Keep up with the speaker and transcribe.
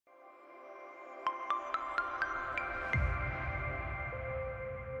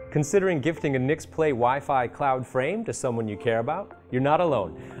Considering gifting a Nixplay Wi-Fi Cloud frame to someone you care about? You're not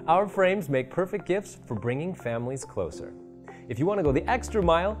alone. Our frames make perfect gifts for bringing families closer. If you want to go the extra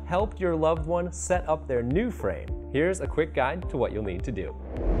mile, help your loved one set up their new frame. Here's a quick guide to what you'll need to do.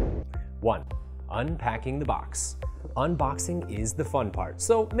 1. Unpacking the box. Unboxing is the fun part,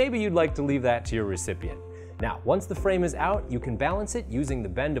 so maybe you'd like to leave that to your recipient. Now, once the frame is out, you can balance it using the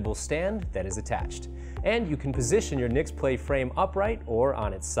bendable stand that is attached. And you can position your Nixplay frame upright or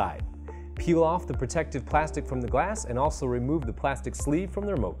on its side. Peel off the protective plastic from the glass and also remove the plastic sleeve from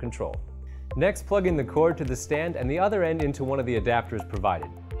the remote control. Next, plug in the cord to the stand and the other end into one of the adapters provided.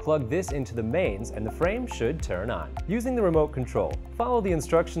 Plug this into the mains and the frame should turn on. Using the remote control, follow the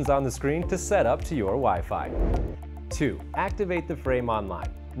instructions on the screen to set up to your Wi-Fi. 2. Activate the frame online.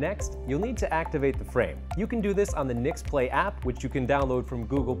 Next, you'll need to activate the frame. You can do this on the Nixplay app, which you can download from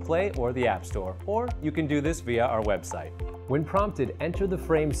Google Play or the App Store, or you can do this via our website. When prompted, enter the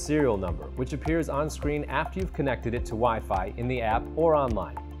frame's serial number, which appears on screen after you've connected it to Wi-Fi in the app or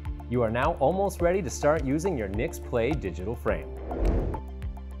online. You are now almost ready to start using your Nixplay digital frame.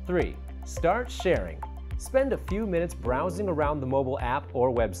 3. Start sharing. Spend a few minutes browsing around the mobile app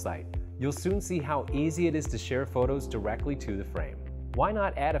or website. You'll soon see how easy it is to share photos directly to the frame. Why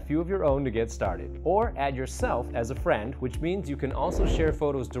not add a few of your own to get started? Or add yourself as a friend, which means you can also share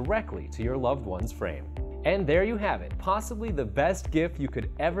photos directly to your loved one's frame. And there you have it. Possibly the best gift you could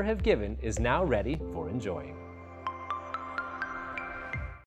ever have given is now ready for enjoying.